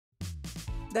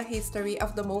the history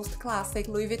of the most classic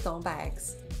Louis Vuitton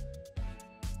bags.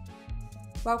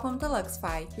 Welcome to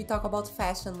LuxFi. We talk about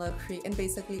fashion, luxury, and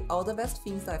basically all the best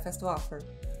things life has to offer.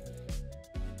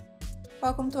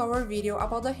 Welcome to our video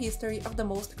about the history of the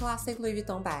most classic Louis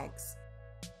Vuitton bags.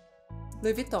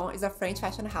 Louis Vuitton is a French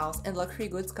fashion house and luxury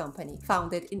goods company,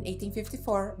 founded in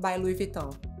 1854 by Louis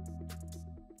Vuitton.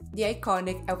 The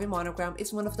iconic LV monogram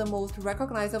is one of the most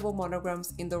recognizable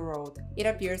monograms in the world. It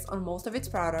appears on most of its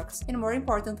products and, more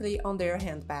importantly, on their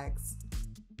handbags.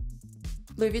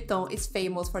 Louis Vuitton is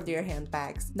famous for their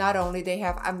handbags. Not only they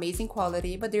have amazing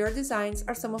quality, but their designs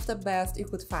are some of the best you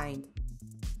could find.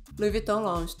 Louis Vuitton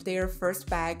launched their first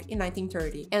bag in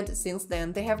 1930, and since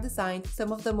then they have designed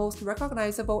some of the most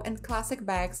recognizable and classic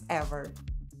bags ever.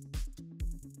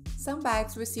 Some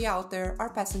bags we see out there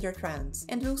are passenger trends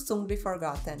and will soon be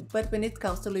forgotten, but when it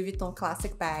comes to Louis Vuitton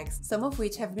classic bags, some of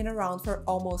which have been around for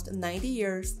almost 90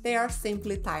 years, they are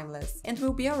simply timeless and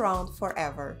will be around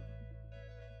forever.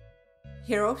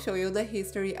 Here I'll show you the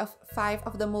history of 5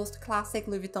 of the most classic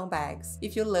Louis Vuitton bags.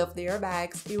 If you love their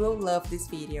bags, you will love this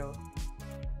video.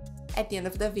 At the end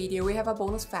of the video, we have a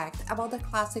bonus fact about the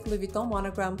classic Louis Vuitton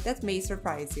monogram that may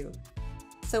surprise you.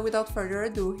 So without further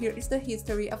ado, here is the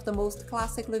history of the most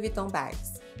classic Louis Vuitton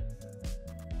bags.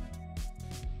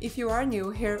 If you are new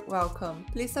here, welcome.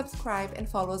 Please subscribe and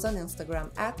follow us on Instagram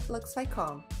at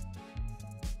luxfi.com.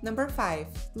 Number 5.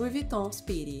 Louis Vuitton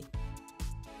Speedy.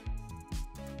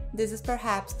 This is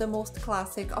perhaps the most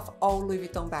classic of all Louis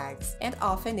Vuitton bags, and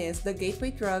often is the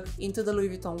gateway drug into the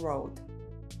Louis Vuitton world.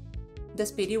 The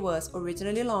Speedy was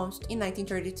originally launched in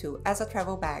 1932 as a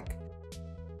travel bag.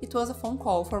 It was a phone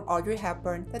call from Audrey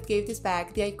Hepburn that gave this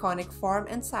bag the iconic form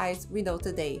and size we know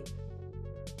today.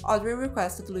 Audrey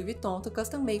requested Louis Vuitton to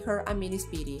custom make her a mini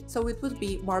Speedy, so it would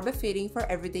be more befitting for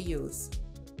everyday use.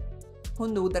 Who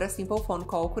knew that a simple phone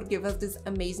call could give us this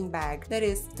amazing bag that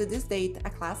is, to this date,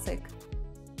 a classic?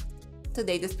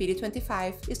 Today, the Speedy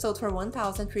 25 is sold for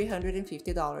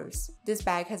 $1,350. This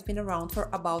bag has been around for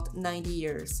about 90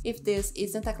 years. If this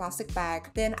isn't a classic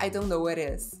bag, then I don't know what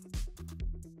is.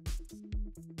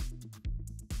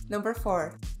 Number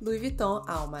 4. Louis Vuitton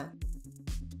Alma.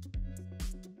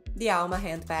 The Alma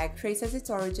handbag traces its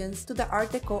origins to the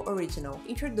Art Deco original,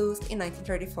 introduced in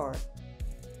 1934.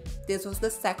 This was the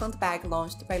second bag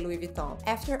launched by Louis Vuitton,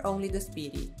 after only the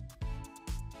Speedy.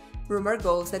 Rumor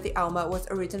goes that the Alma was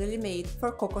originally made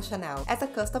for Coco Chanel as a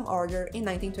custom order in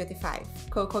 1925.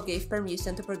 Coco gave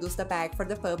permission to produce the bag for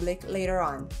the public later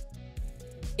on.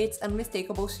 Its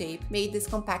unmistakable shape made this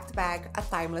compact bag a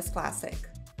timeless classic.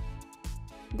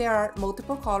 There are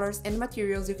multiple colors and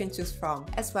materials you can choose from,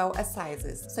 as well as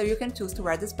sizes, so you can choose to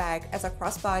wear this bag as a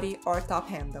crossbody or top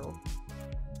handle.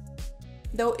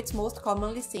 Though it's most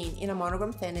commonly seen in a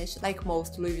monogram finish like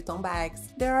most Louis Vuitton bags,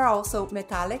 there are also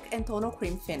metallic and tonal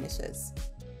cream finishes.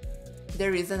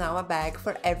 There is an Alma bag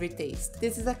for every taste.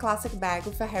 This is a classic bag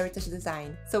with a heritage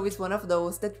design, so it's one of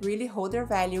those that really hold their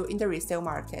value in the resale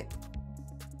market.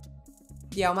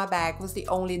 The Alma bag was the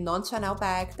only non-Chanel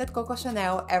bag that Coco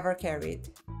Chanel ever carried.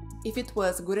 If it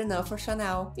was good enough for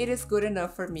Chanel, it is good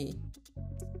enough for me.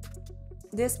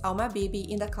 This Alma BB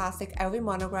in the classic LV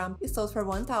monogram is sold for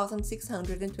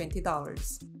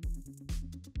 $1,620.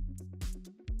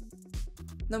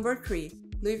 Number 3.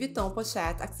 Louis Vuitton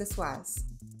Pochette Accessoires.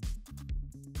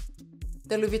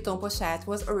 The Louis Vuitton pochette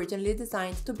was originally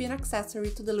designed to be an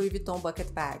accessory to the Louis Vuitton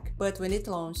bucket bag, but when it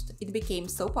launched, it became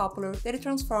so popular that it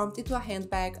transformed into a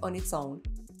handbag on its own.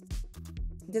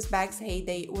 This bag's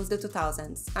heyday was the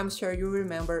 2000s. I'm sure you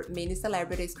remember many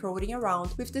celebrities strolling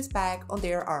around with this bag on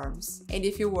their arms. And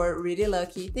if you were really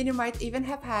lucky, then you might even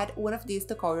have had one of these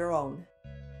to call your own.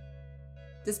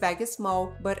 This bag is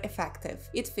small but effective.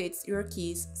 It fits your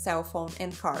keys, cell phone,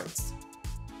 and cards.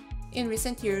 In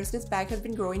recent years, this bag has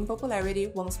been growing in popularity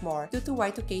once more due to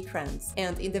Y2K trends,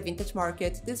 and in the vintage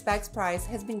market, this bag's price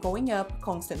has been going up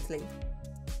constantly.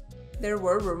 There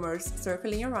were rumors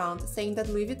circling around saying that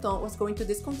Louis Vuitton was going to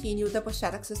discontinue the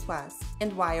pochette accessoires,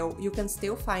 and while you can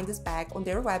still find this bag on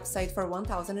their website for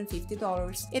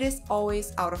 $1,050, it is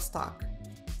always out of stock.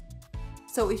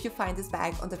 So if you find this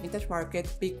bag on the vintage market,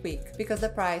 be quick, because the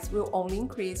price will only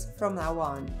increase from now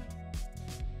on.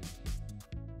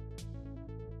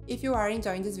 If you are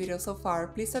enjoying this video so far,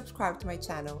 please subscribe to my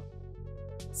channel,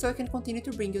 so I can continue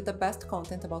to bring you the best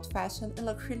content about fashion and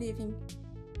luxury living.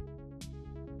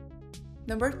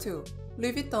 Number 2.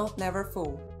 Louis Vuitton Never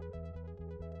Full.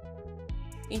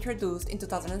 Introduced in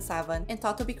 2007 and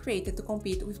thought to be created to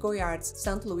compete with Goyard's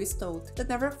St. Louis tote, the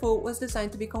Never Full was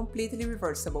designed to be completely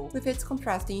reversible with its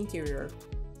contrasting interior.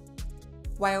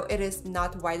 While it is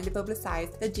not widely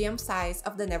publicized, the GM size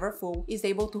of the Never Full is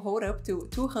able to hold up to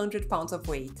 200 pounds of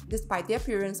weight, despite the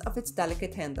appearance of its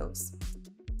delicate handles.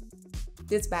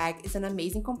 This bag is an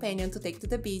amazing companion to take to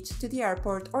the beach, to the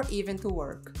airport, or even to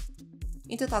work.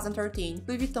 In 2013,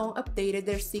 Louis Vuitton updated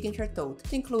their signature tote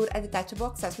to include a detachable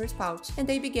accessories pouch, and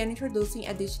they began introducing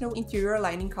additional interior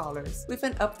lining colors with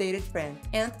an updated print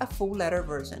and a full leather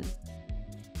version.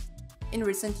 In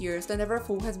recent years, the Never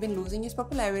Full has been losing its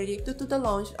popularity due to the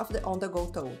launch of the on-the-go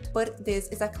tote, but this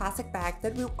is a classic bag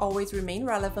that will always remain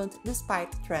relevant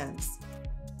despite trends.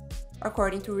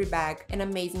 According to Rebag, an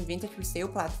amazing vintage resale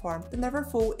platform, the Never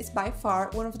Full is by far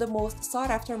one of the most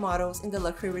sought-after models in the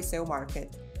luxury resale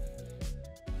market.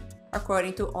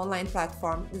 According to online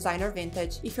platform Designer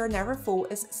Vintage, if your Never Full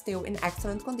is still in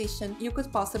excellent condition, you could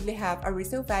possibly have a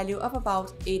resale value of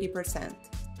about 80%.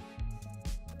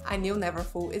 A new Never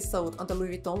Full is sold on the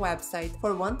Louis Vuitton website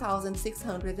for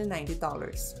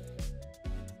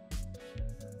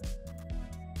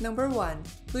 $1,690. Number 1.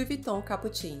 Louis Vuitton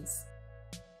Capuchins.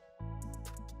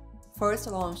 First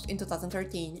launched in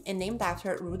 2013 and named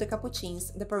after Rue des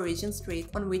Capucines, the Parisian street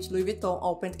on which Louis Vuitton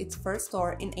opened its first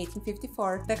store in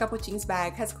 1854, the Capuchins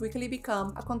bag has quickly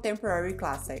become a contemporary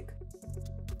classic.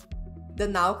 The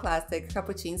now classic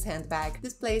Capuchins handbag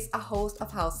displays a host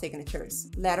of house signatures,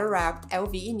 leather-wrapped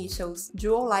LV initials,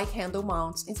 jewel-like handle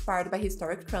mounts inspired by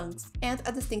historic trunks, and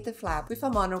a distinctive flap with a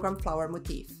monogram flower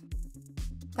motif.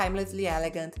 Timelessly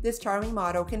elegant, this charming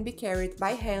model can be carried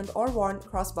by hand or worn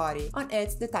crossbody on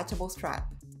its detachable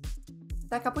strap.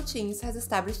 The Capuchins has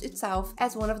established itself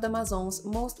as one of the Maison's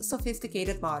most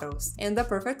sophisticated models, and the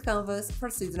perfect canvas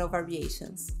for seasonal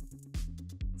variations.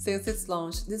 Since its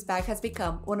launch, this bag has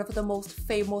become one of the most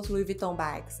famous Louis Vuitton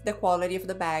bags. The quality of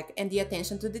the bag and the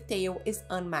attention to detail is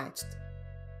unmatched.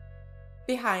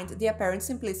 Behind the apparent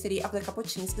simplicity of the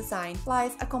Capuchin's design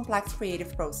lies a complex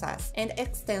creative process and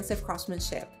extensive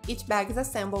craftsmanship. Each bag is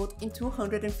assembled in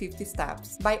 250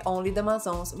 steps by only the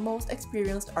Maison's most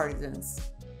experienced artisans.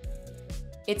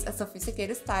 It's a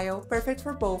sophisticated style, perfect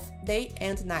for both day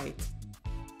and night.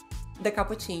 The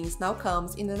Capuchins now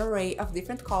comes in an array of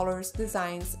different colors,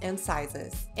 designs, and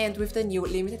sizes. And with the new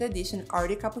limited edition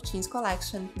Art Capuchins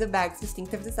collection, the bag's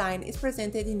distinctive design is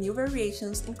presented in new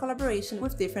variations in collaboration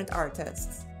with different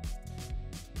artists.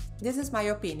 This is my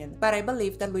opinion, but I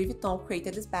believe that Louis Vuitton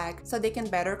created this bag so they can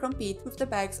better compete with the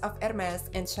bags of Hermès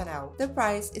and Chanel. The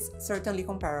price is certainly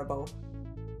comparable.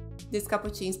 This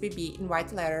Capuchins BB in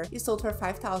white leather is sold for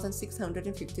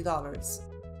 $5,650.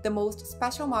 The most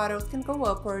special models can go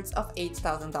upwards of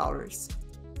 $8,000.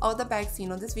 All the bags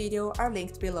seen on this video are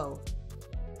linked below.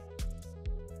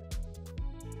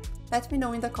 Let me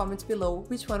know in the comments below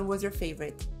which one was your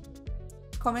favorite.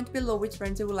 Comment below which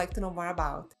brands you would like to know more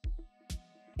about.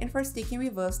 And for sticking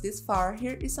with us this far,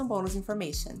 here is some bonus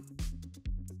information.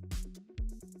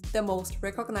 The most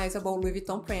recognizable Louis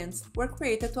Vuitton prints were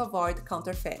created to avoid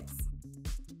counterfeits.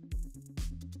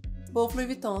 Both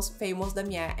Louis Vuitton's famous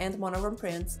damier and monogram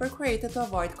prints were created to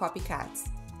avoid copycats.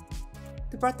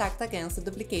 To protect against the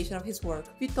duplication of his work,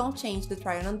 Vuitton changed the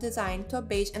try-on design to a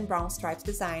beige and brown stripes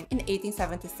design in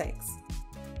 1876.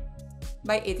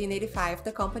 By 1885,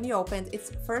 the company opened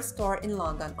its first store in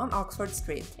London on Oxford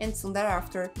Street, and soon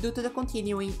thereafter, due to the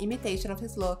continuing imitation of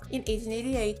his look, in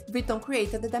 1888, Vuitton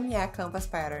created the damier canvas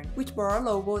pattern, which bore a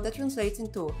logo that translates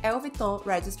into L. Vuitton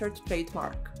registered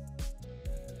trademark.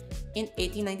 In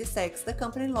 1896, the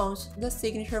company launched the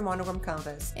signature monogram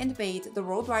canvas and made the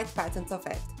worldwide patent of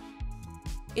it.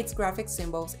 Its graphic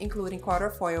symbols, including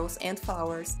quatrefoils and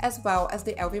flowers, as well as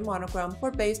the LV monogram, were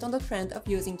based on the trend of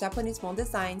using Japanese mold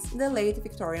designs in the late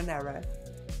Victorian era.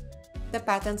 The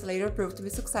patent later proved to be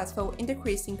successful in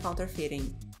decreasing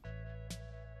counterfeiting.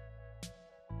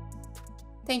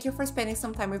 Thank you for spending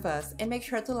some time with us, and make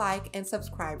sure to like and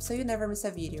subscribe so you never miss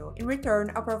a video. In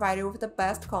return, I'll provide you with the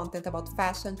best content about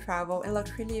fashion, travel, and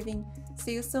luxury living.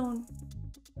 See you soon!